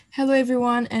Hello,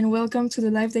 everyone, and welcome to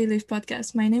the Life They Live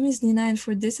podcast. My name is Nina, and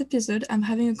for this episode, I'm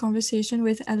having a conversation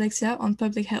with Alexia on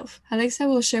public health. Alexia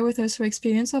will share with us her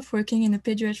experience of working in a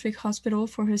pediatric hospital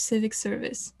for her civic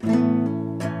service.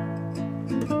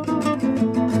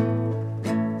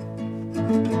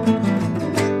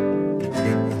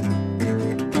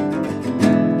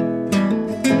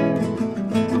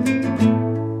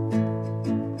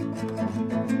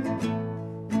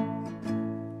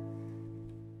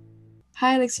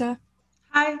 Hi, Alexia.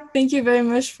 Hi. Thank you very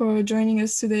much for joining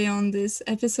us today on this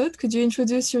episode. Could you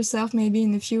introduce yourself maybe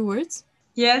in a few words?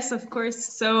 Yes, of course.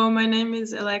 So my name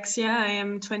is Alexia. I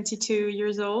am 22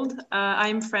 years old.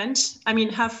 I'm French.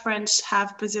 Half French,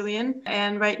 half Brazilian.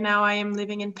 And right now I am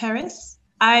living in Paris.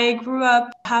 I grew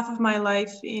up half of my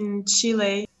life in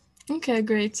Chile. Okay,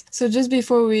 great. So just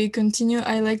before we continue,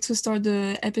 I like to start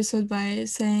the episode by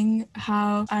saying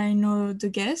how I know the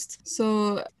guest.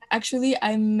 So actually,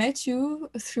 I met you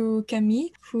through Camille,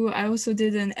 who I also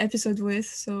did an episode with.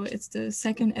 So it's the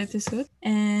second episode.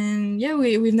 And yeah,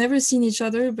 we've never seen each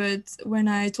other, but when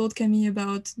I told Camille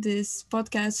about this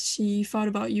podcast, she thought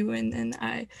about you and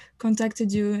I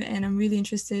contacted you. And I'm really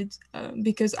interested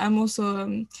because I'm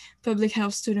also public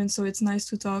health student, so it's nice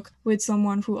to talk with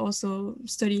someone who also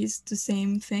studies the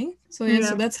same thing. So yeah,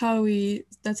 so Yeah.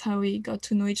 that's how we got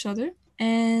to know each other.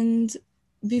 And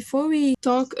before we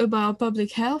talk about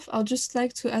public health, I'll just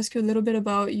like to ask you a little bit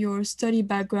about your study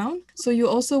background. So you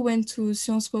also went to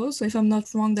Sciences Po, so if I'm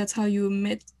not wrong, that's how you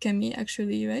met Camille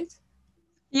actually, right?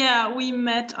 Yeah, we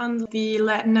met on the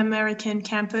Latin American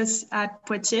campus at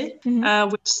Poitiers,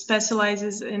 which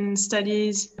specializes in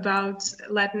studies about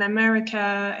Latin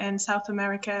America and South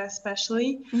America,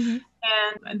 especially. Mm-hmm.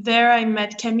 And there I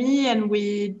met Camille, and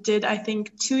we did, I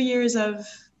think, 2 years of,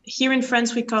 here in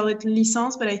France, we call it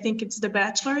licence, but I think it's the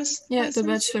bachelor's Yeah, the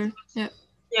license. bachelor. Yeah.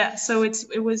 Yeah, so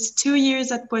it was 2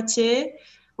 years at Poitiers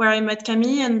where I met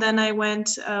Camille, and then I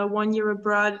went 1 year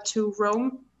abroad to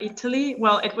Rome, Italy.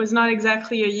 Well, it was not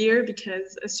exactly a year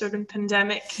because a certain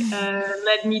pandemic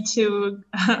led me to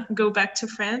go back to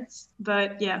France.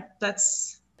 But yeah,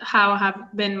 that's how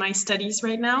have been my studies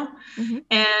right now. Mm-hmm.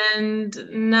 And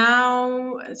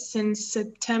now, since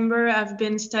September, I've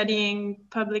been studying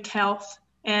public health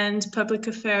and public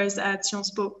affairs at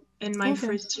Sciences Po in my Okay.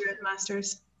 first year at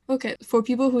master's. Okay, for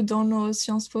people who don't know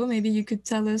Sciences Po, maybe you could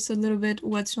tell us a little bit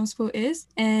what Sciences Po is.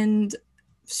 And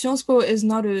Sciences Po is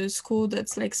not a school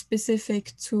that's like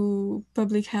specific to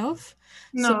public health.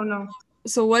 So, No.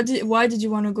 so why did you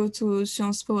want to go to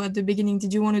Sciences Po at the beginning?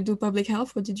 Did you want to do public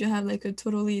health, or did you have like a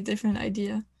totally different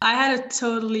idea? I had a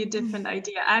totally different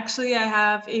idea. Actually, I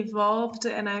have evolved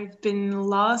and I've been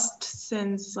lost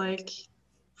since like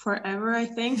forever, I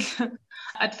think.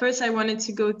 At first, I wanted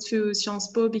to go to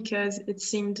Sciences Po because it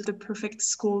seemed the perfect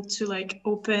school to like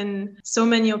open so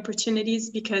many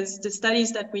opportunities because the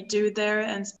studies that we do there,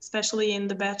 and especially in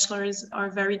the bachelor's,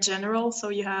 are very general. So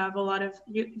you have a lot of,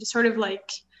 you sort of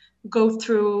like go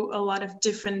through a lot of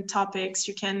different topics.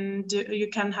 You can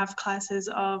have classes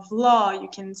of law, you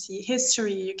can see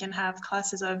history, you can have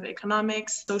classes of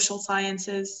economics, social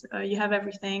sciences, you have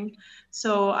everything.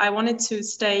 So I wanted to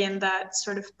stay in that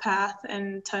sort of path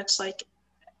and touch like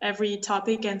every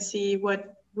topic and see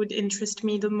what would interest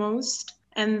me the most.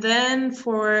 And then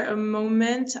for a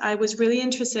moment, I was really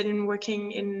interested in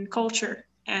working in culture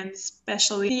and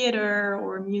especially theater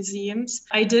or museums.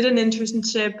 I did an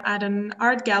internship at an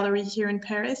art gallery here in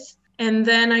Paris. And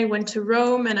then I went to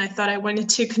Rome and I thought I wanted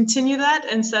to continue that.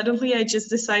 And suddenly I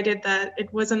just decided that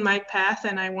it wasn't my path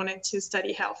and I wanted to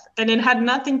study health. And it had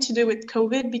nothing to do with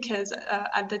COVID because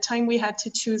at the time we had to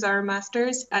choose our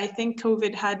masters. I think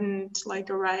COVID hadn't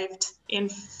like arrived in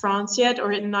France yet,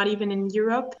 or not even in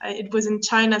Europe. It was in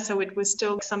China, so it was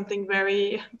still something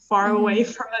very far away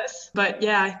from us. But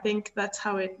yeah, I think that's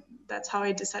how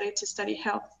I decided to study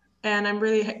health. And I'm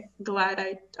really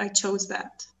glad I chose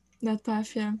that. That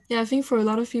path, yeah. Yeah, I think for a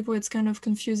lot of people it's kind of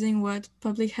confusing what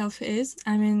public health is.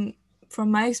 I mean,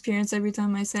 from my experience, every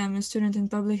time I say I'm a student in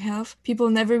public health, people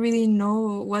never really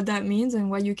know what that means and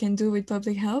what you can do with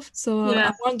public health. So Yeah.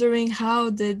 I'm wondering,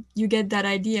 how did you get that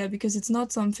idea? Because it's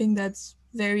not something that's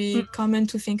very common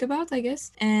to think about, I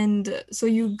guess. And so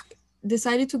you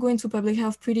decided to go into public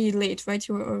health pretty late, right?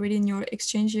 You were already in your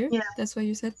exchange year. Yeah. That's what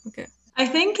you said? Okay. I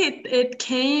think it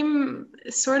came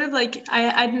sort of like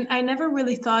I never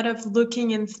really thought of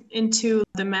looking into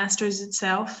the masters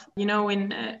itself. You know,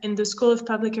 in the School of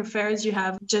Public Affairs, you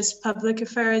have just public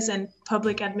affairs and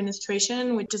public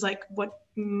administration, which is like what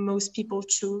most people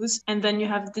choose, and then you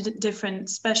have the different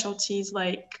specialties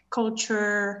like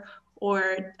culture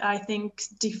or I think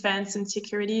defense and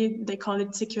security. They call it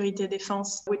sécurité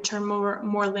défense, which are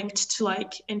more linked to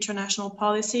like international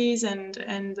policies and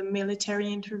the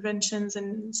military interventions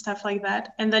and stuff like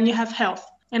that. And then you have health.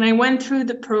 And I went through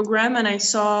the program and I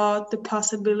saw the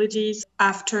possibilities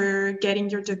after getting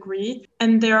your degree.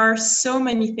 And there are so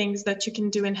many things that you can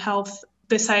do in health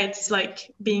besides like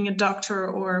being a doctor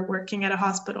or working at a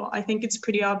hospital. I think it's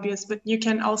pretty obvious, but you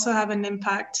can also have an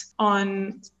impact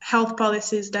on health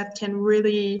policies that can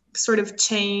really sort of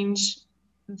change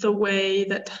the way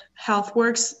that health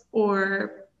works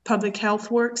or public health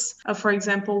works. For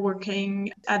example,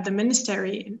 working at the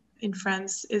ministry in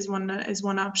France is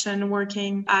one option.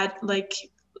 Working at like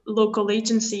local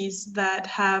agencies that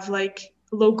have like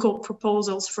local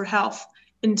proposals for health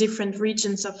in different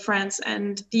regions of France.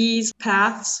 And these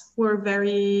paths were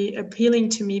very appealing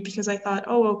to me because I thought,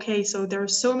 oh, okay, so there are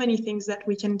so many things that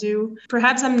we can do.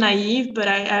 Perhaps I'm naive, but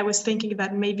I was thinking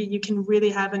that maybe you can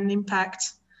really have an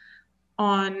impact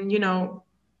on, you know,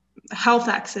 health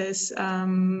access,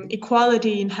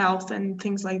 equality in health, and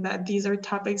things like that. These are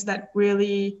topics that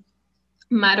really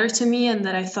matter to me and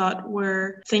that I thought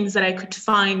were things that I could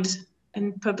find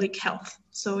in public health.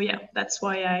 So yeah, that's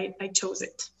why I chose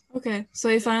it. Okay, so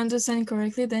if I understand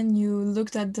correctly, then you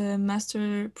looked at the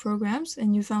master programs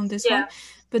and you found this Yeah. one,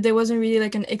 but there wasn't really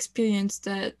like an experience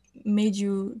that made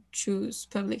you choose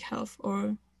public health,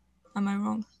 or am I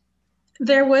wrong?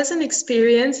 There was an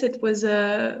experience. It was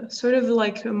a sort of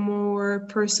like a more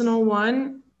personal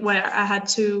one where I had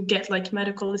to get like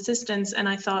medical assistance, and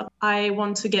I thought I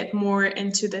want to get more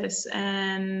into this.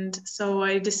 And so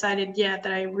I decided, yeah,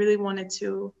 that I really wanted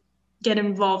to get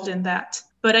involved in that.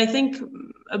 But I think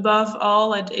above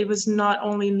all, it was not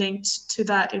only linked to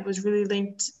that, it was really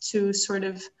linked to sort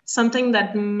of something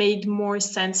that made more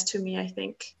sense to me, I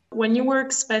think. When you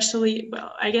work, especially,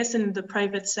 well, I guess in the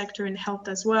private sector in health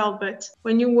as well, but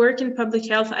when you work in public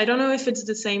health, I don't know if it's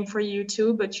the same for you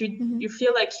too, but you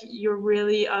feel like you're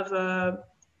really of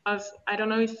I don't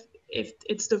know if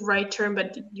it's the right term,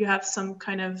 but you have some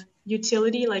kind of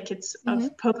utility, like it's Mm-hmm.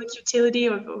 of public utility,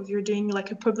 of you're doing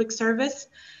like a public service.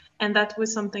 And that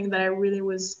was something that I really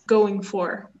was going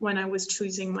for when I was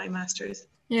choosing my master's.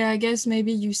 Yeah, I guess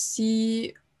maybe you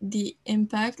see the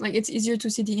impact. Like it's easier to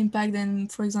see the impact than,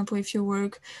 for example, if you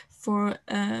work for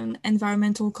an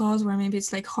environmental cause where maybe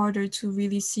it's like harder to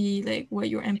really see like what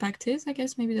your impact is. I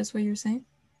guess maybe that's what you're saying.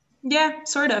 Yeah,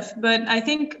 sort of. But I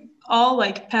think all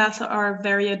like paths are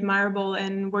very admirable,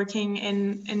 and working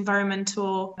in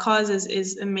environmental causes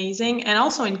is amazing, and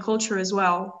also in culture as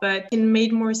well. But it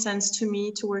made more sense to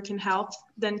me to work in health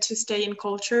than to stay in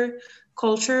culture.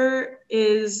 Culture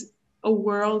is a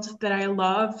world that I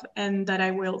love and that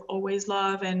I will always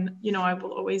love. And, you know, I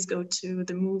will always go to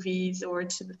the movies or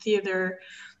to the theater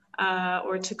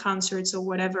or to concerts or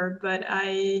whatever. But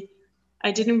I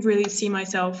didn't really see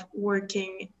myself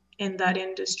working in that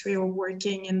industry or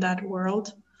working in that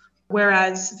world.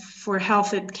 Whereas for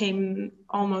health, it came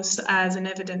almost as an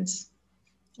evidence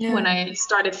when Yeah. I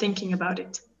started thinking about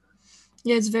it.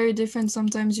 Yeah, it's very different.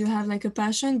 Sometimes you have like a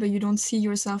passion, but you don't see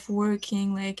yourself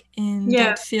working like in Yeah,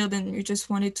 that field, and you just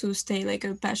want it to stay like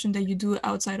a passion that you do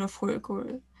outside of work or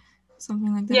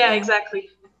something like that. yeah, Yeah. exactly.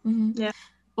 Mm-hmm. Yeah,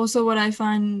 Also, what I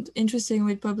find interesting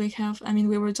with public health, I mean,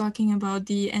 we were talking about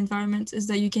the environment, is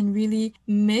that you can really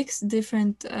mix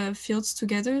different fields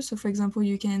together. So, for example,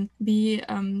 you can be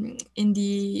in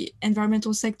the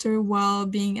environmental sector while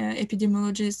being an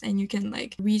epidemiologist, and you can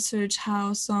like research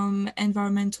how some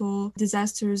environmental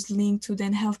disasters link to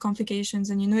then health complications.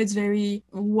 And you know, it's very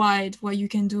wide what you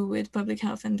can do with public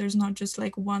health, and there's not just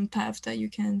like one path that you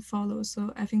can follow. So,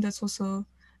 I think that's also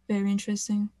very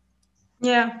interesting.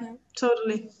 yeah, Yeah.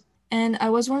 totally. And I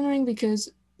was wondering because,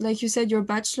 like you said, your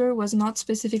bachelor was not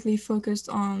specifically focused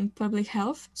on public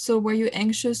health. So were you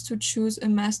anxious to choose a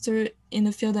master in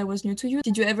a field that was new to you?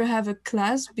 Did you ever have a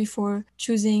class before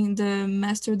choosing the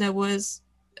master that was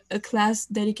a class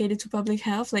dedicated to public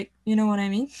health? Like, you know what I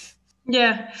mean?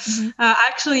 Yeah, Mm-hmm.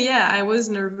 actually, yeah, I was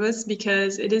nervous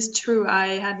because it is true. I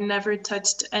had never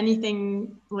touched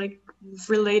anything like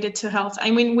related to health. I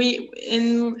mean, we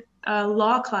in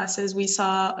law classes we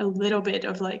saw a little bit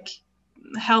of like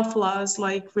health laws,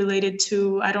 like related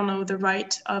to, I don't know, the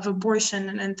right of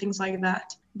abortion and things like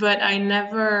that. But I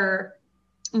never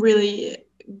really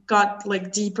got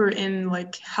like deeper in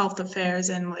like health affairs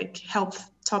and like health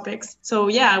topics. So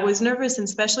yeah, I was nervous, and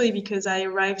especially because I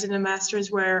arrived in a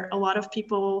master's where a lot of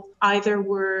people either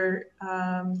were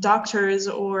doctors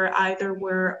or either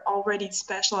were already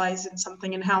specialized in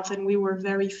something in health, and we were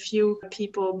very few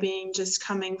people being just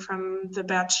coming from the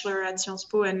bachelor at Sciences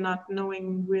Po and not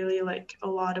knowing really like a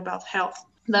lot about health.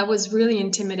 that was really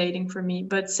intimidating for me.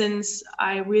 But since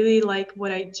I really like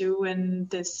what I do and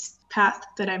this path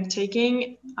that I'm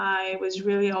taking, I was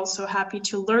really also happy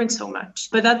to learn so much.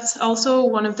 But that's also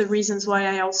one of the reasons why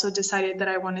I also decided that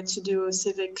I wanted to do a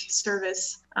civic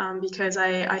service, because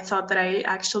I thought that I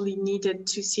actually needed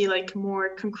to see like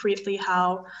more concretely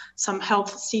how some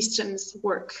health systems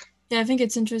work. Yeah, I think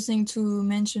it's interesting to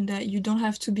mention that you don't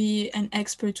have to be an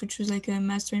expert to choose like a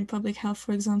master in public health,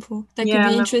 for example. That could Yeah,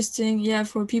 be no. interesting, yeah,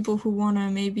 for people who want to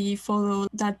maybe follow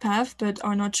that path but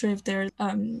are not sure if they're,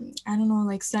 I don't know,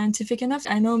 like scientific enough.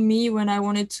 I know me when I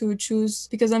wanted to choose,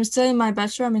 because I'm still in my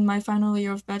bachelor, I'm in my final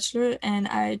year of bachelor, and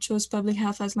I chose public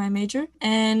health as my major.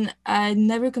 And I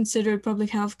never considered public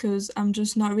health because I'm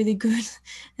just not really good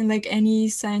in like any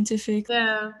scientific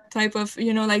Yeah. type of,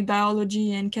 like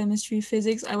biology and chemistry,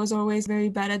 physics. I was always very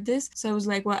bad at this. So I was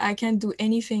like, well, I can't do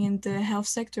anything in the health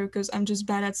sector because I'm just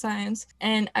bad at science.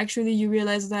 And actually, you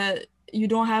realize that you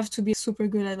don't have to be super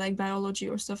good at like biology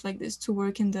or stuff like this to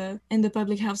work in the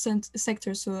public health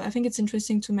sector. So I think it's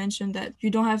interesting to mention that you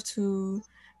don't have to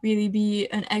really be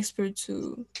an expert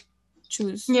to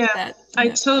choose Yeah, that. I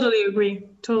Yeah. totally agree.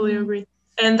 Totally Mm-hmm. agree.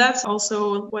 And that's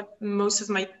also what most of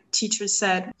my teachers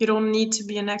said. You don't need to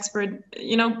be an expert.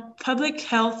 You know, public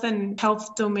health and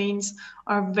health domains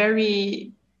are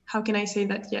very, how can I say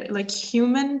that? Yeah, like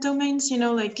human domains, you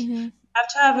know, like Mm-hmm. you have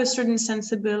to have a certain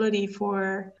sensibility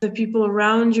for the people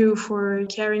around you, for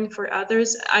caring for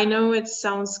others. I know it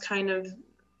sounds kind of,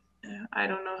 I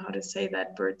don't know how to say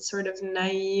that, but sort of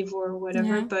naive or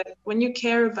whatever. Yeah. But when you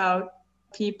care about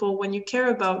people, when you care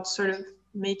about sort of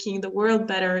making the world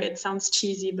better, it sounds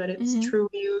cheesy, but it's Mm-hmm. true.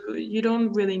 You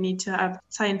don't really need to have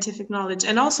scientific knowledge.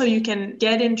 And also you can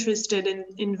get interested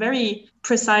in very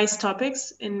precise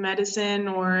topics in medicine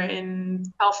or in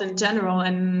health in general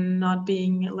and not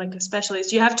being like a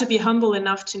specialist. You have to be humble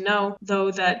enough to know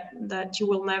though that you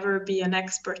will never be an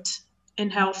expert in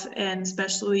health and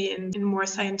especially in more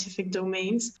scientific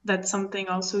domains. That's something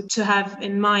also to have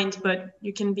in mind, but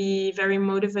you can be very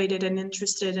motivated and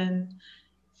interested and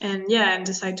yeah, and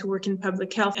decide to work in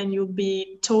public health and you'll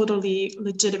be totally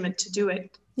legitimate to do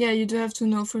it. Yeah, you do have to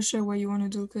know for sure what you want to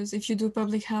do, because if you do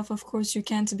public health, of course, you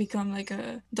can't become like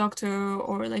a doctor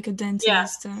or like a Yeah,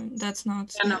 dentist. That's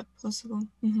not, yeah, no. yeah, possible.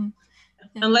 Mm-hmm.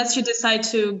 Yeah. Unless you decide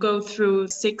to go through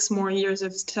 6 more years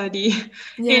of study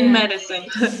Yeah, in yeah. medicine,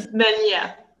 then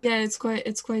yeah. Yeah, it's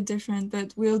quite different,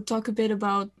 but we'll talk a bit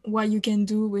about what you can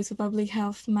do with a public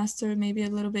health master maybe a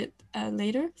little bit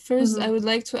later. First, I Mhm. would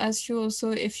like to ask you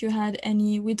also if you had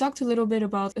any. We talked a little bit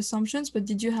about assumptions, but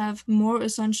did you have more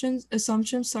assumptions,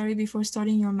 sorry, before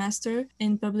starting your master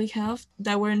in public health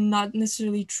that were not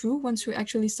necessarily true once you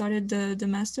actually started the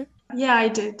master? Yeah, I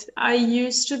did. I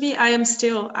used to be, I am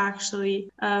still actually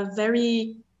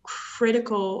very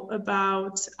critical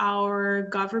about our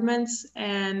governments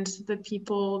and the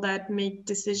people that make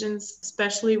decisions,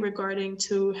 especially regarding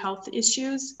to health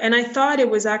issues. And I thought it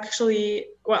was actually,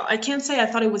 well, I can't say I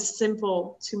thought it was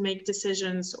simple to make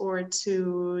decisions or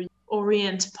to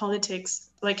orient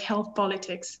politics, like health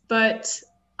politics, but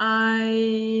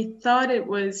I thought it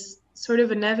was sort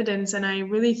of an evidence, and I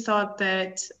really thought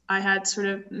that I had sort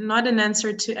of not an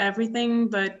answer to everything,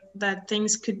 but that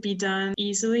things could be done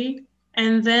easily.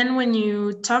 And then when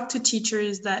you talk to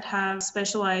teachers that have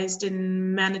specialized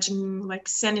in managing like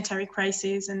sanitary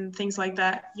crises and things like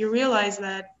that, you realize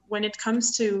that when it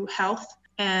comes to health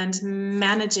and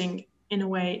managing, in a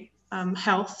way,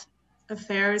 health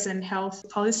affairs and health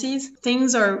policies,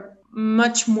 things are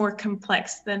much more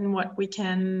complex than what we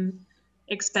can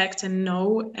expect and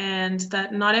know, and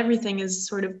that not everything is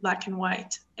sort of black and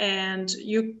white. And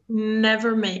you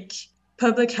never make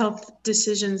public health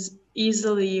decisions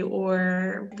easily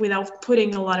or without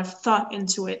putting a lot of thought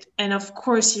into it. And of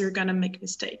course, you're going to make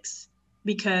mistakes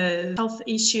because health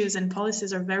issues and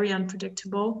policies are very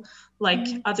unpredictable, like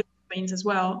Mm-hmm. other domains as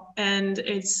well. And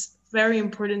it's very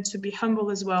important to be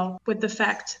humble as well with the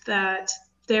fact that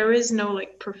there is no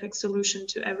like perfect solution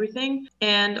to everything.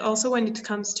 And also when it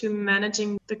comes to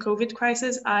managing the COVID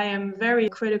crisis, I am very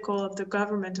critical of the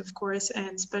government, of course,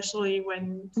 and especially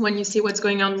when you see what's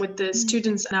going on with the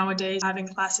students nowadays having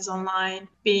classes online,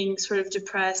 being sort of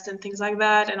depressed and things like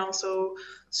that, and also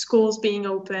schools being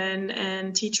open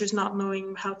and teachers not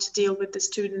knowing how to deal with the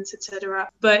students, etc.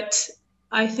 But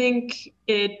I think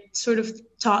it sort of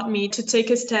taught me to take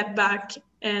a step back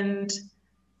and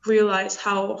realize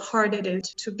how hard it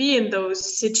is to be in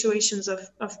those situations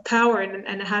of power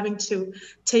and having to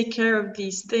take care of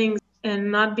these things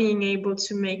and not being able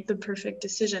to make the perfect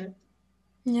decision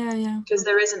Yeah, yeah. because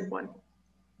there isn't one.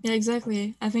 Yeah,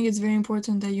 exactly. I think it's very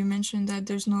important that you mentioned that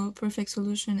there's no perfect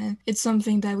solution. And it's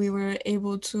something that we were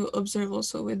able to observe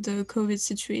also with the COVID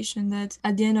situation, that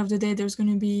at the end of the day, there's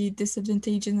going to be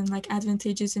disadvantages and like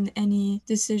advantages in any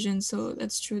decision. So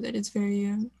that's true that it's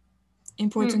very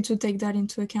important Mm. to take that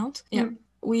into account. Yeah. Mm.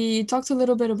 We talked a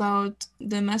little bit about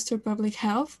the Master Public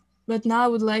Health, but now I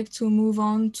would like to move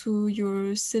on to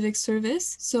your civic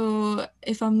service. So,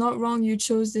 if I'm not wrong, you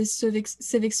chose this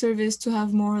civic service to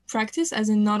have more practice, as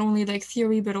in not only like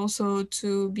theory, but also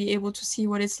to be able to see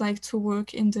what it's like to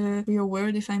work in the real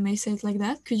world, if I may say it like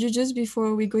that. Could you just,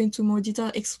 before we go into more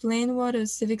detail, explain what a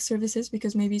civic service is?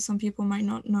 Because maybe some people might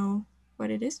not know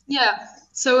what it is. Yeah.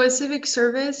 So a civic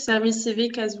service, service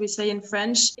civique, as we say in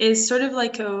French, is sort of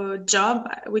like a job.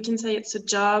 We can say it's a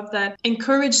job that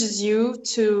encourages you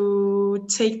to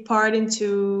take part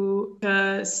into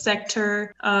a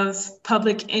sector of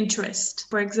public interest.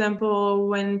 For example,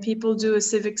 when people do a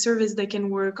civic service, they can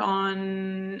work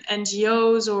on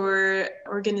NGOs or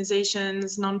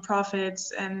organizations,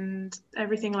 nonprofits, and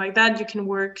everything like that. You can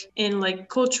work in like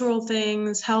cultural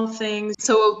things, health things.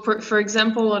 So, for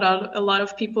example, a lot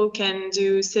of people can do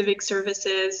civic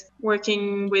services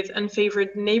working with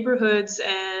unfavored neighborhoods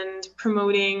and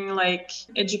promoting like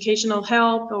educational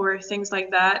help or things like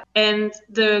that. And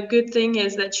the good thing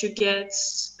is that you get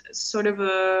sort of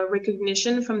a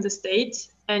recognition from the state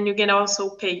and you get also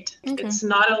paid. Okay. It's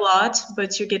not a lot,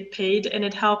 but you get paid, and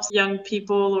it helps young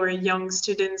people or young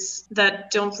students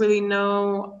that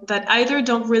either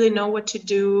don't really know what to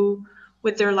do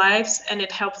with their lives, and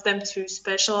it helps them to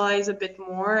specialize a bit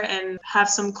more and have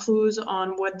some clues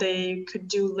on what they could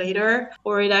do later.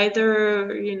 Or it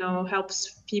either,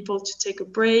 helps people to take a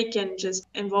break and just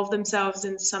involve themselves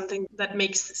in something that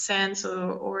makes sense,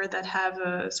 or that have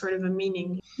a sort of a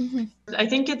meaning. Mm-hmm. I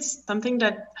think it's something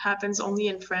that happens only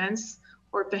in France,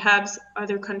 or perhaps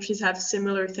other countries have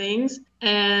similar things.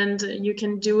 And you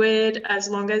can do it as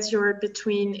long as you're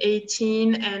between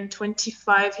 18 and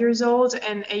 25 years old,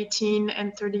 and 18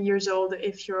 and 30 years old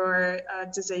if you're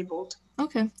disabled.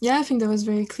 Okay. Yeah, I think that was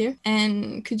very clear.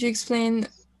 And could you explain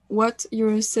what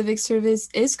your civic service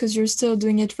is? Because you're still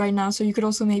doing it right now, so you could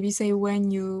also maybe say when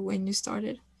you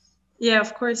started. Yeah,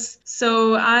 of course.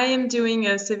 So I am doing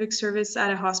a civic service at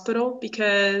a hospital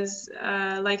because,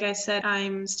 like I said,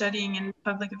 I'm studying in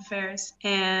public affairs,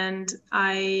 and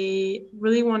I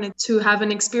really wanted to have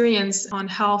an experience on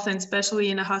health, and especially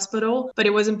in a hospital, but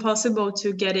it was impossible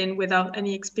to get in without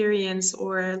any experience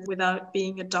or without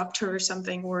being a doctor or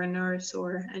something, or a nurse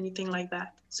or anything like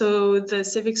that. So the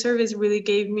civic service really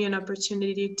gave me an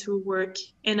opportunity to work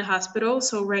in a hospital.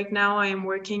 So right now I am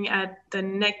working at the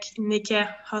Necker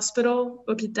Hospital,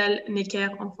 Hôpital Necker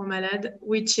Enfants Malades,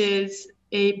 which is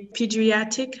a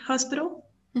pediatric hospital.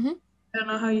 Mm-hmm. I don't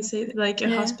know how you say it, like a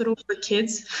Yeah. hospital for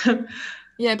kids.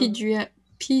 Yeah,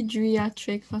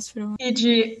 pediatric hospital.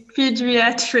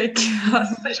 Pediatric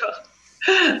hospital.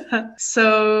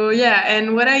 So yeah,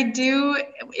 and what I do,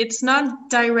 it's not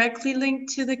directly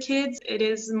linked to the kids. It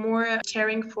is more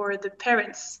caring for the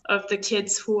parents of the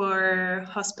kids who are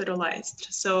hospitalized.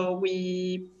 So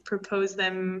we propose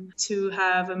them to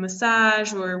have a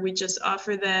massage, or we just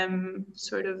offer them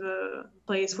sort of a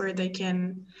place where they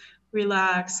can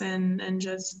relax and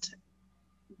just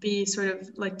be sort of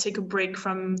like take a break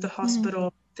from the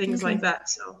hospital, things Okay. like that.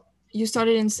 So You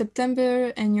started in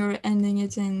September and you're ending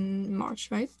it in March,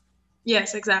 right?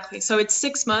 yes, exactly. So it's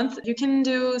 6 months. You can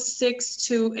do 6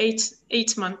 to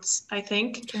 8 months, I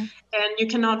think. Okay. And you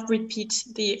cannot repeat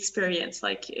the experience.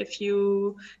 Like if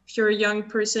you're a young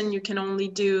person, you can only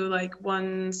do like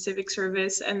one civic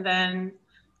service, and then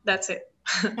that's it.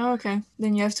 Oh, okay.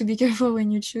 Then you have to be careful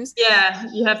when you choose. Yeah,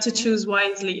 you have to Yeah. choose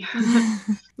wisely.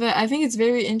 But I think it's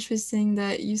very interesting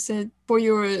that you said for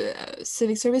your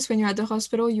civic service, when you're at the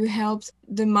hospital, you helped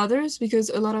the mothers, because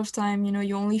a lot of time,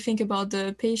 you only think about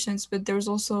the patients, but there's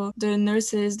also the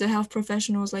nurses, the health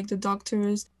professionals, like the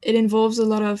doctors. It involves a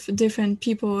lot of different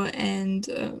people, and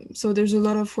so there's a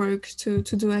lot of work to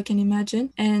do, I can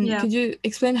imagine. And Yeah. could you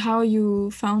explain how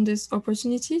you found this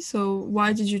opportunity? So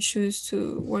why did you choose to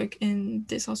work in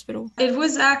this hospital? It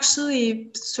was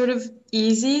actually sort of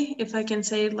easy, if I can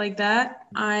say it like that.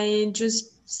 I just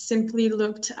simply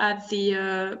looked at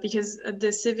because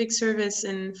the civic service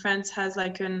in France has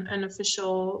like an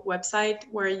official website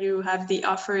where you have the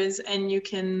offers and you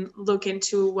can look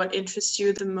into what interests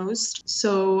you the most.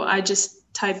 So I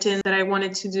just typed in that I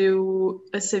wanted to do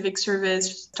a civic service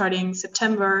starting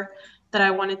September, that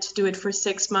I wanted to do it for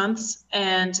 6 months,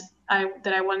 and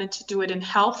that I wanted to do it in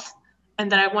health,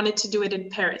 and that I wanted to do it in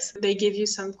Paris. They give you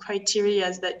some criteria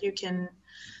that you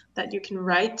can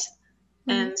write,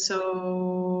 And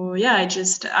so, yeah,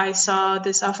 I saw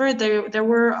this offer. There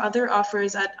were other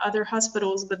offers at other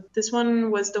hospitals, but this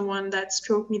one was the one that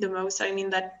struck me the most. I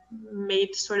mean, that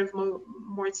made sort of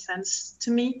more sense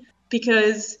to me,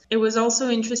 because it was also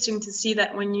interesting to see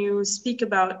that when you speak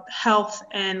about health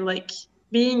and like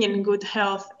being in good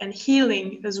health and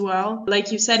healing as well,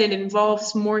 like you said, it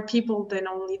involves more people than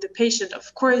only the patient.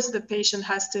 Of course, the patient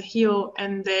has to heal,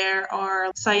 and there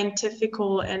are scientific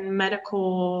and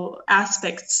medical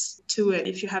aspects to it.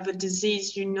 If you have a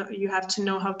disease, you know, you have to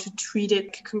know how to treat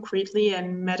it concretely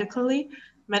and medically.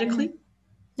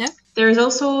 Yeah. There is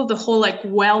also the whole like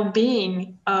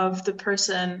well-being of the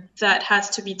person that has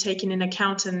to be taken in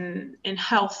account in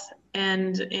health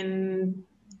and in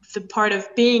the part of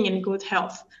being in good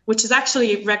health, which is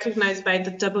actually recognized by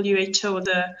the WHO,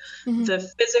 the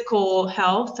physical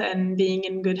health and being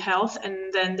in good health,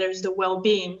 and then there's the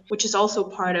well-being, which is also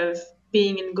part of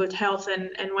being in good health.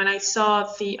 And when I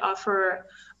saw the offer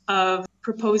of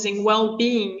proposing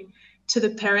well-being to the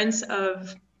parents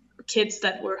of kids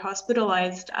that were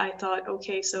hospitalized, I thought,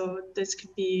 okay, so this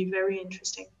could be very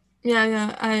interesting.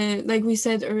 Yeah. I like we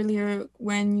said earlier,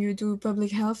 when you do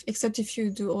public health, except if you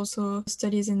do also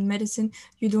studies in medicine,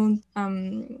 you don't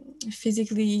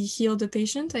physically heal the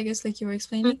patient, I guess, like you were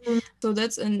explaining. Mm-hmm. So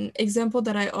that's an example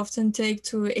that I often take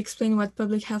to explain what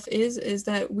public health is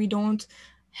that we don't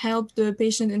help the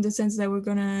patient in the sense that we're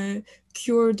gonna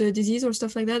cure the disease or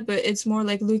stuff like that, but it's more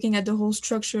like looking at the whole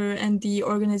structure and the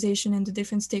organization and the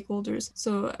different stakeholders.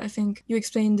 So I think you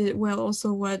explained it well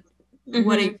also what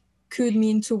Mm-hmm. it could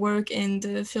mean to work in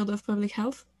the field of public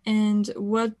health, and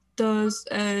what does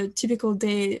a typical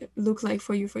day look like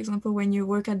for you, for example, when you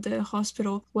work at the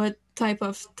hospital? What type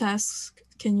of tasks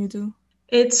can you do?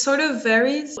 It sort of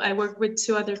varies. I work with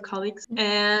two other colleagues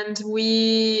and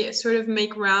we sort of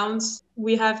make rounds.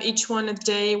 We have each one a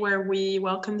day where we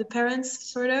welcome the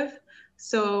parents, sort of.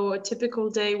 So a typical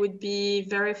day would be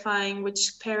verifying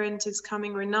which parent is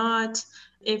coming or not.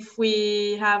 If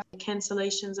we have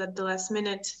cancellations at the last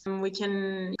minute, we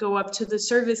can go up to the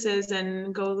services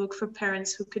and go look for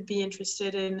parents who could be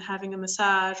interested in having a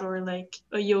massage or like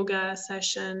a yoga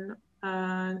session,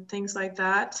 things like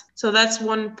that. So that's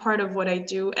one part of what I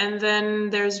do. And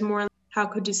then there's more, how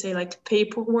could you say, like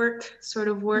paperwork sort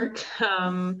of work,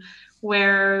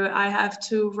 where I have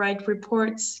to write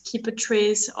reports, keep a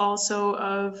trace also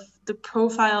of the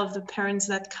profile of the parents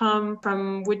that come,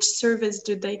 from which service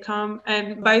did they come.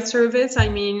 And by service, I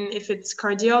mean if it's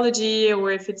cardiology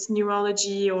or if it's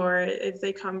neurology or if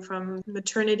they come from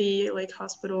maternity, like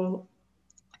hospital,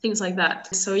 things like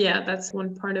that. So yeah, that's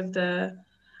one part of the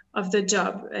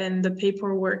job, and the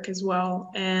paperwork as well.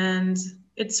 And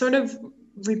it sort of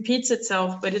repeats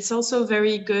itself, but it's also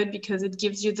very good because it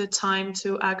gives you the time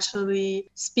to actually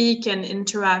speak and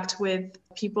interact with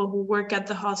people who work at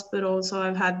the hospital. So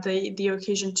I've had the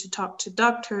occasion to talk to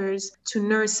doctors, to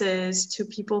nurses, to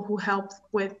people who help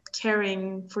with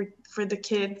caring for the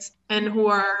kids, and who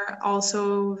are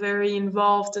also very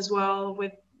involved as well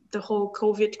with the whole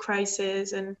COVID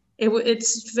crisis. And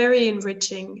it's very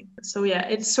enriching. So yeah,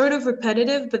 it's sort of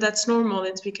repetitive, but that's normal.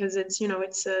 It's because it's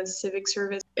a civic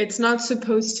service. It's not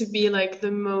supposed to be like the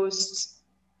most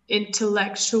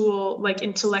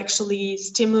intellectually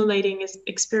stimulating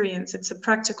experience. It's a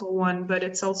practical one, but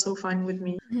it's also fine with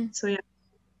me. So yeah.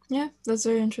 Yeah, that's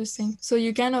very interesting. So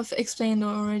you kind of explained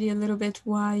already a little bit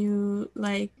why you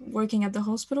like working at the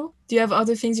hospital. Do you have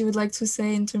other things you would like to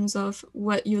say in terms of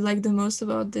what you like the most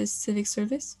about this civic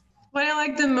service? What I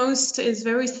like the most is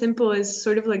very simple, is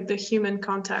sort of like the human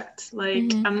contact. Like,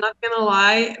 Mm-hmm. I'm not gonna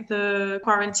lie, the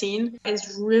quarantine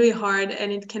is really hard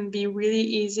and it can be really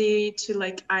easy to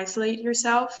like isolate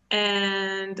yourself.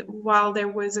 And while there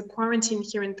was a quarantine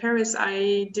here in Paris,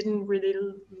 I didn't really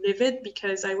live it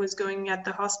because I was going at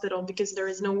the hospital, because there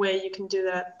is no way you can do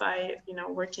that by,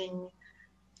 working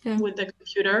Yeah. with the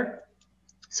computer.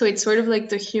 So it's sort of like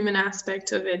the human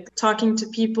aspect of it, talking to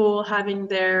people, having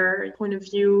their point of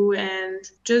view, and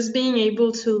just being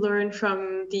able to learn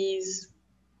from these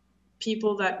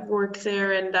people that work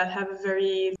there and that have a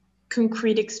very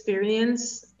concrete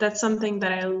experience. That's something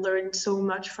that I learned so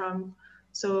much from.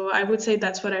 So I would say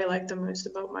that's what I like the most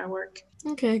about my work.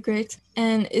 Okay, great.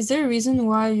 And is there a reason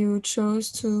why you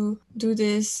chose to do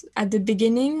this at the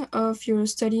beginning of your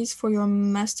studies for your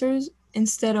master's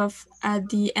instead of at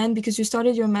the end? Because you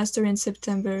started your master in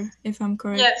September, if I'm Yes,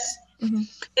 correct. Mm-hmm.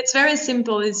 it's very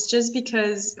simple. It's just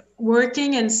because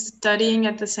working and studying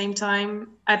at the same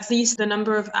time, at least the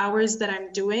number of hours that I'm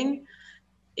doing,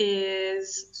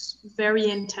 is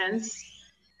very intense.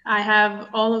 I have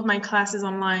all of my classes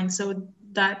online, so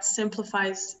that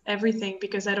simplifies everything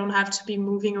because I don't have to be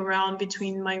moving around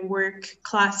between my work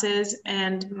classes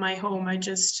and my home. I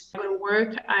just go to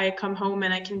work, I come home,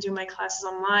 and I can do my classes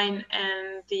online,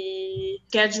 and the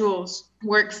schedules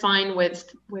work fine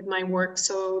with my work.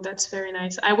 So that's very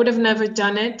nice. I would have never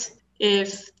done it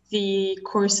if the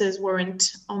courses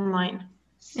weren't online.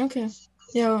 Okay.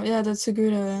 Yeah, that's a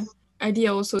good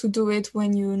idea also to do it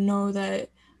when you know that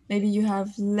maybe you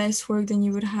have less work than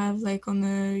you would have like on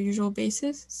a usual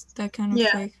basis. That kind of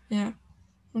Yeah. like, yeah.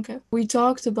 Okay. We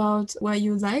talked about what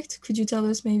you liked. Could you tell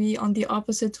us maybe on the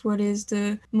opposite what is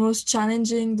the most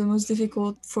challenging, the most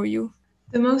difficult for you?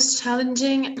 The most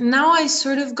challenging, now I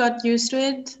sort of got used to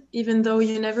it, even though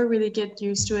you never really get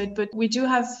used to it. But we do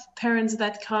have parents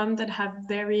that come that have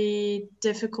very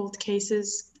difficult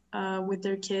cases with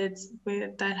their kids,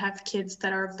 that have kids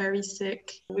that are very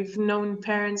sick. We've known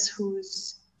parents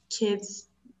whose kids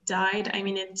died. I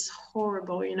mean, it's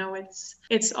horrible, you know,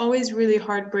 it's always really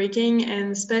heartbreaking,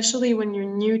 and especially when you're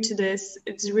new to this,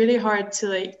 it's really hard to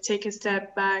like take a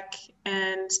step back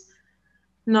and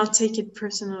not take it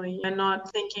personally and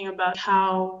not thinking about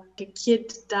how a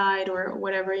kid died or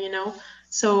whatever, you know.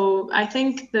 So I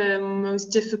think the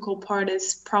most difficult part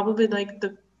is probably like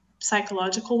the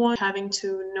psychological one, having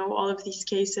to know all of these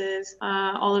cases,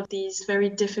 all of these very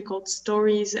difficult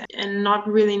stories, and not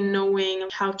really knowing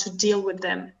how to deal with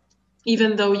them.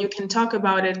 Even though you can talk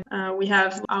about it, we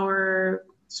have our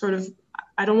sort of,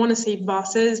 I don't want to say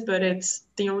bosses, but it's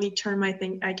the only term I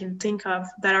think I can think of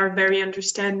that are very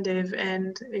understanding.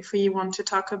 And if we want to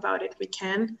talk about it, we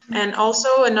can. And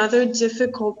also, another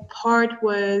difficult part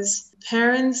was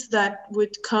parents that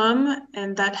would come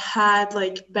and that had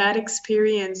like bad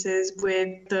experiences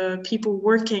with the people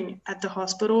working at the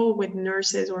hospital, with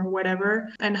nurses or whatever,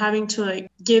 and having to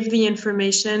like give the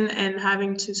information and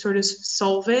having to sort of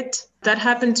solve it. That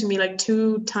happened to me like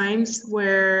 2 times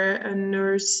where a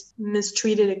nurse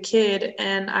mistreated a kid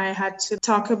and I had to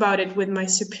talk about it with my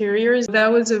superiors.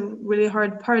 That was a really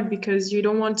hard part because you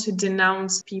don't want to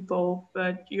denounce people,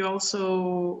 but you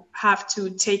also have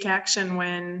to take action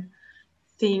when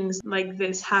things like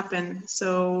this happen.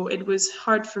 So it was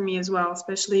hard for me as well,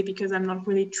 especially because I'm not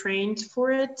really trained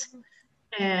for it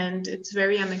and it's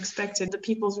very unexpected. The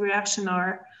people's reaction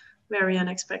are very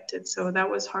unexpected. So that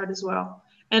was hard as well.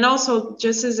 And also,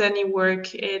 just as any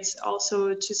work, it's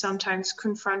also to sometimes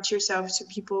confront yourself to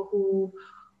people who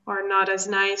are not as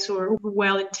nice or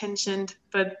well intentioned,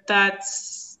 but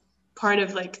that's part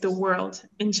of like the world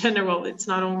in general. It's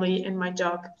not only in my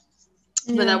job,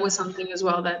 but Yeah. that was something as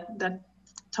well that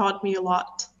taught me a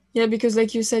lot. Yeah, because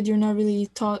like you said, you're not really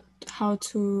taught how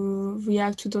to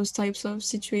react to those types of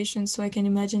situations. So I can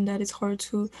imagine that it's hard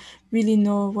to really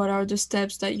know what are the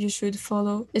steps that you should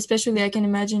follow. Especially, I can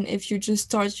imagine if you just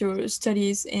start your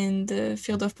studies in the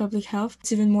field of public health,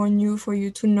 it's even more new for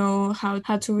you to know how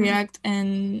to react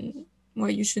and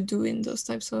what you should do in those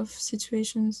types of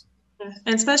situations.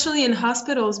 And especially in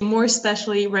hospitals, more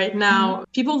especially right now,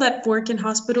 people that work in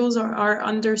hospitals are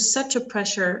under such a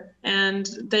pressure and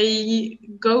they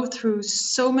go through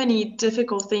so many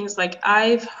difficult things. Like,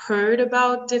 I've heard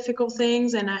about difficult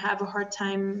things and I have a hard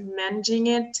time managing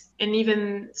it. And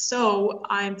even so,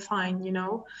 I'm fine, you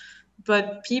know?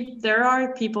 But there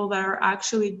are people that are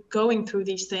actually going through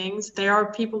these things. There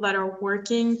are people that are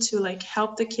working to like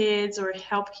help the kids or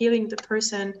help healing the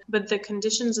person, but the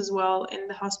conditions as well in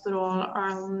the hospital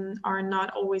are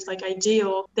not always like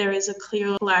ideal. There is a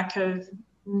clear lack of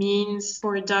means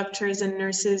for doctors and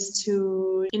nurses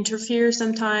to interfere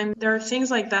sometimes. There are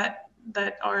things like that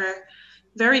that are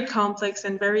very complex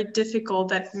and very difficult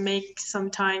that make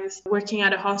sometimes working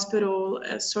at a hospital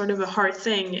a sort of a hard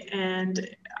thing. And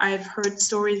I've heard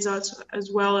stories as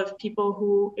well of people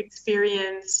who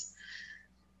experience,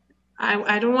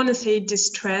 I don't want to say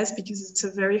distress because it's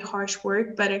a very harsh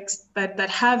word, but that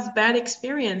have bad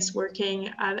experience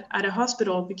working at a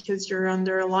hospital because you're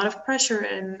under a lot of pressure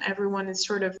and everyone is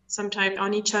sort of sometimes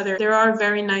on each other. There are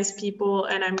very nice people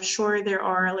and I'm sure there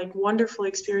are like wonderful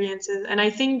experiences, and I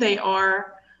think they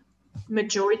are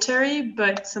majority,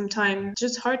 but sometimes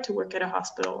just hard to work at a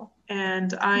hospital.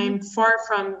 And I'm far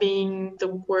from being the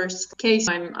worst case.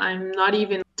 I'm not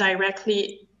even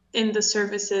directly in the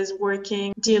services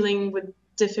working, dealing with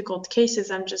difficult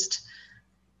cases. I'm just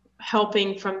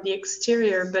helping from the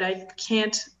exterior, but I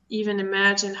can't even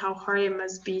imagine how hard it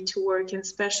must be to work, and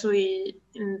especially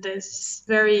in this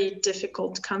very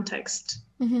difficult context.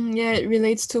 Yeah, it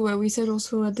relates to what we said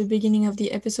also at the beginning of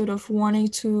the episode of wanting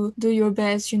to do your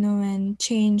best, and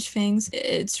change things.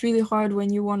 It's really hard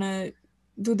when you want to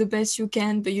do the best you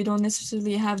can, but you don't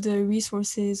necessarily have the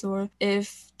resources, or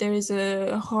if there is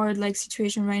a hard like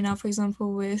situation right now, for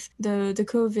example with the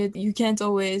COVID, you can't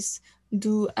always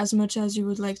do as much as you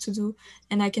would like to do.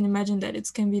 And I can imagine that it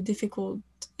can be difficult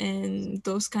in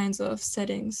those kinds of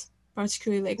settings,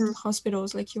 particularly like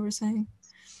hospitals, like you were saying.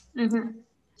 Mm-hmm.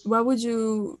 What would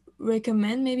you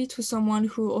recommend maybe to someone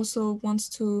who also wants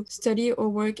to study or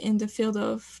work in the field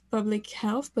of public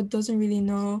health but doesn't really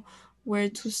know where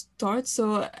to start?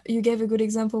 So you gave a good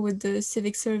example with the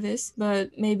civic service,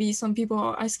 but maybe some people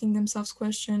are asking themselves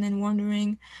questions and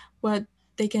wondering what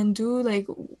they can do, like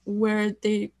where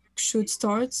they should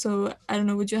start. So I don't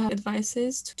know, would you have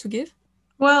advices to give?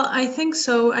 Well, I think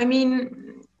so. I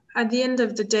mean, at the end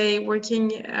of the day,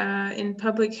 working in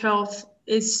public health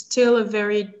is still a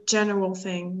very general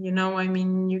thing. You know, I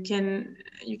mean, you can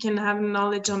have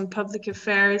knowledge on public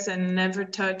affairs and never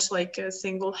touch like a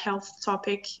single health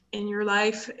topic in your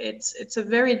life. It's a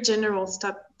very general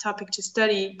topic to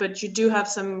study, but you do have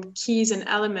some keys and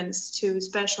elements to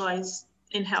specialize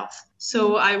in health.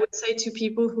 So I would say to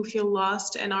people who feel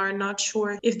lost and are not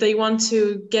sure if they want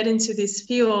to get into this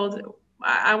field,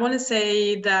 I want to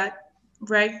say that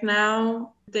right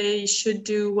now they should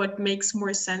do what makes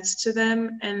more sense to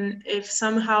them. And if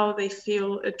somehow they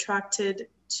feel attracted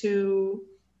to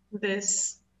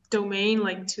this domain,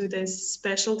 like to this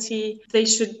specialty, they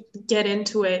should get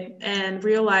into it and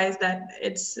realize that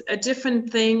it's a different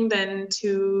thing than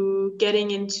to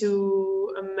getting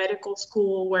into a medical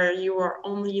school where you are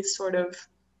only sort of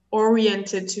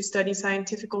oriented to study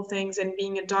scientific things and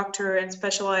being a doctor and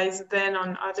specialize then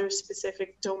on other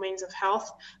specific domains of health.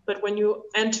 But when you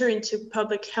enter into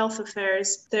public health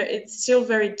affairs, there, it's still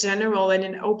very general and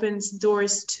it opens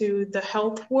doors to the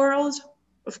health world,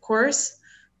 of course,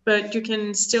 but you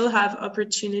can still have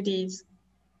opportunities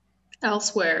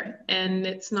elsewhere and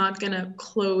it's not going to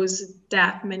close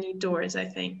that many doors, I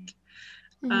think.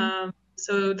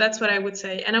 So that's what I would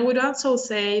say. And I would also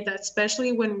say that,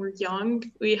 especially when we're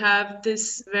young, we have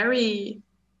this very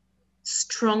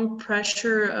strong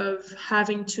pressure of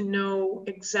having to know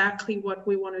exactly what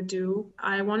we want to do.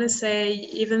 I want to say,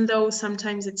 even though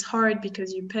sometimes it's hard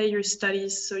because you pay your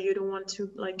studies, so you don't want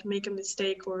to like make a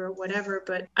mistake or whatever,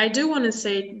 but I do want to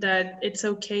say that it's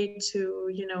okay to,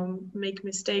 you know, make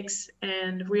mistakes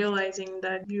and realizing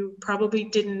that you probably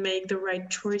didn't make the right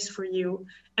choice for you,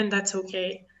 and that's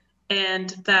okay. And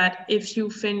that if you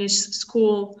finish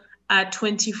school at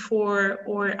 24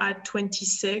 or at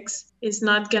 26 is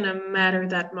not going to matter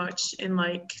that much in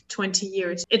like 20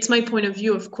 years. It's my point of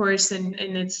view, of course, and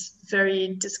it's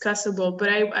very discussable. But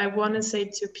I want to say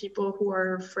to people who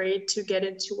are afraid to get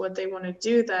into what they want to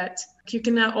do that you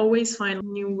can always find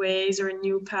new ways or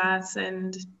new paths,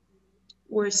 and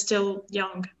we're still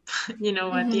young. You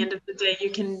know, at the end of the day,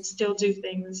 you can still do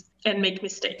things and make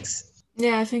mistakes.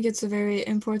 Yeah, I think it's a very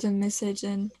important message,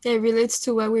 and yeah, it relates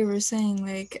to what we were saying,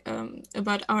 like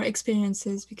about our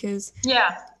experiences. Because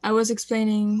Yeah. I was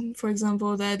explaining, for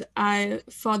example, that I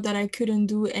thought that I couldn't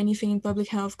do anything in public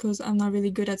health because I'm not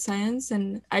really good at science,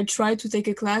 and I tried to take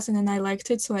a class and then I liked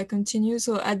it, so I continue.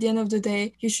 So at the end of the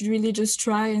day, you should really just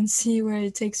try and see where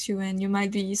it takes you, and you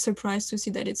might be surprised to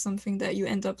see that it's something that you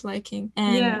end up liking.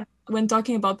 And Yeah. when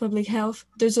talking about public health,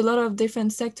 there's a lot of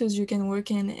different sectors you can work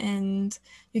in, and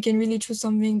you can really choose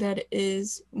something that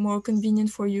is more convenient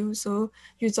for you. So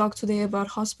you talk today about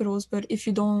hospitals, but if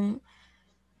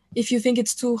you think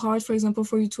it's too hard, for example,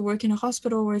 for you to work in a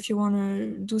hospital, or if you want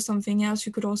to do something else,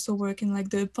 you could also work in like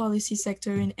the policy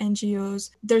sector in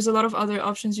NGOs. There's a lot of other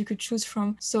options you could choose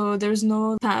from. So there's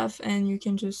no path, and you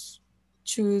can just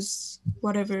choose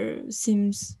whatever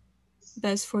seems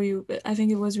best for you. But I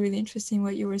think it was really interesting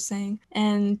what you were saying.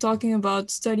 And talking about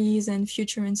studies and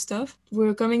future and stuff,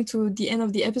 we're coming to the end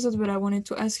of the episode, but I wanted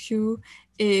to ask you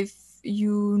if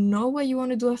you know what you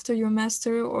want to do after your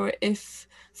master, or if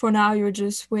for now you're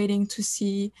just waiting to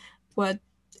see what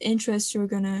interest you're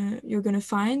gonna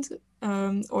find,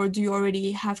 or do you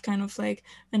already have kind of like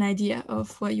an idea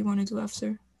of what you want to do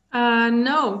after?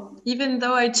 No, even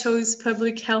though I chose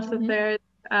public health affairs,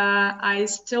 I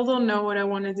still don't know what I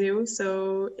want to do.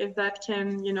 So if that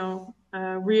can, you know,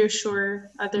 reassure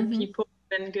other people,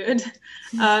 then good.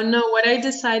 No, what I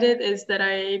decided is that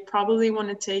I probably want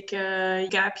to take a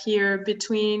gap year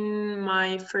between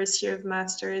my first year of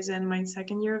master's and my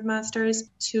second year of master's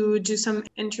to do some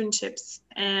internships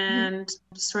and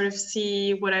sort of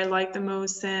see what I like the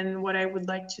most and what I would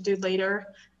like to do later.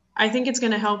 I think it's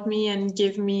going to help me and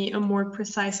give me a more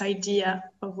precise idea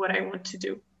of what I want to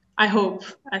do. I hope,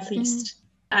 at least.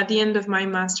 At the end of my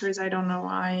master's, I don't know.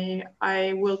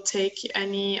 I will take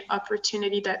any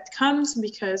opportunity that comes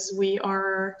because we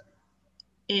are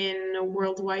in a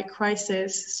worldwide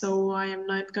crisis, so I am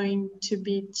not going to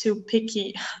be too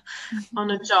picky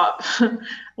on a job.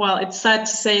 Well, it's sad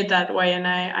to say it that way, and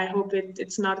I hope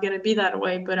it's not going to be that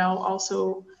way, but I'll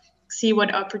also see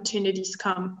what opportunities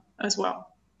come as well.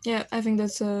 Yeah, I think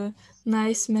that's a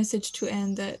nice message to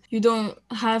end, that you don't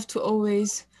have to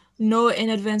always know in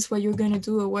advance what you're going to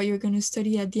do or what you're going to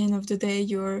study. At the end of the day,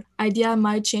 your idea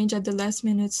might change at the last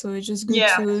minute, so it's just good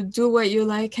Yeah. to do what you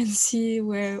like and see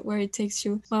where it takes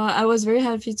you. Well, I was very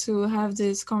happy to have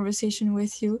this conversation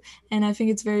with you, and I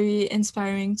think it's very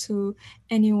inspiring to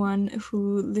anyone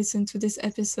who listened to this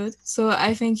episode. So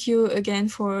I thank you again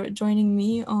for joining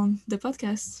me on the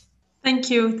podcast.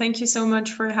 Thank you. Thank you so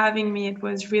much for having me. It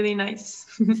was really nice.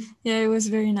 Yeah, it was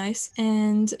very nice.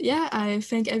 And yeah, I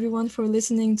thank everyone for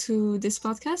listening to this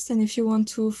podcast. And if you want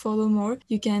to follow more,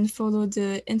 you can follow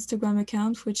the Instagram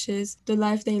account, which is The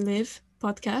Life They Live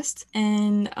podcast.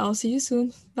 And I'll see you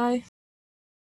soon. Bye.